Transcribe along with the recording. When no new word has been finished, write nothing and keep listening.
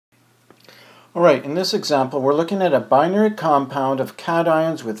Alright, in this example we're looking at a binary compound of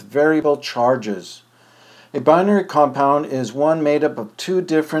cations with variable charges. A binary compound is one made up of two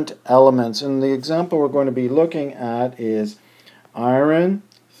different elements, and the example we're going to be looking at is iron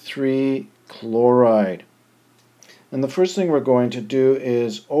 3 chloride. And the first thing we're going to do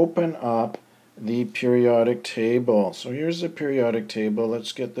is open up the periodic table. So here's the periodic table.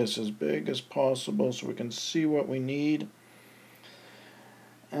 Let's get this as big as possible so we can see what we need.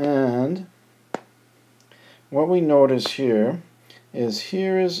 And what we notice here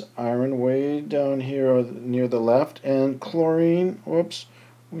is iron way down here near the left, and chlorine, whoops,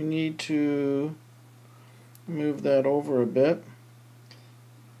 we need to move that over a bit.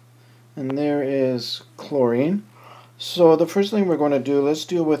 And there is chlorine. So the first thing we're going to do, let's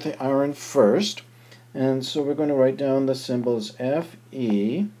deal with the iron first. And so we're going to write down the symbols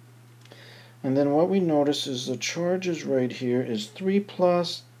Fe. And then what we notice is the charges right here is 3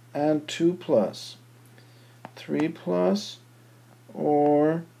 plus and 2 plus. 3 plus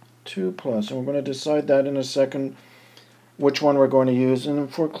or 2 plus, and we're going to decide that in a second which one we're going to use. And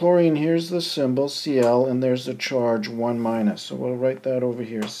for chlorine, here's the symbol Cl, and there's the charge 1 minus, so we'll write that over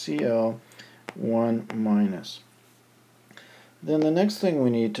here, Cl 1 minus. Then the next thing we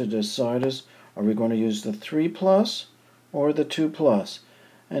need to decide is, are we going to use the 3 plus or the 2 plus?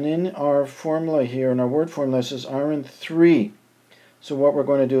 And in our formula here, in our word formula, it says iron 3. So what we're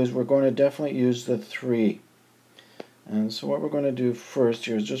going to do is we're going to definitely use the 3. And so what we're going to do first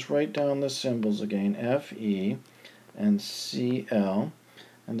here is just write down the symbols again, Fe and Cl.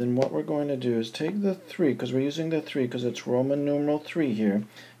 And then what we're going to do is take the 3, because we're using the 3 because it's Roman numeral 3 here.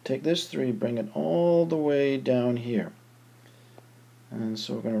 Take this 3, bring it all the way down here. And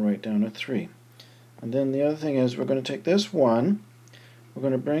so we're going to write down a 3. And then the other thing is we're going to take this 1, we're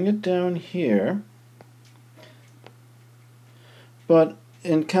going to bring it down here. But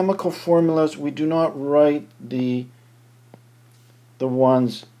in chemical formulas, we do not write the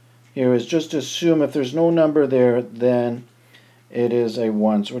ones here. Is just assume if there's no number there, then it is a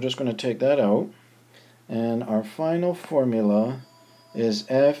 1. So we're just going to take that out. And our final formula is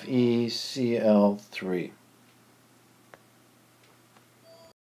FeCl3.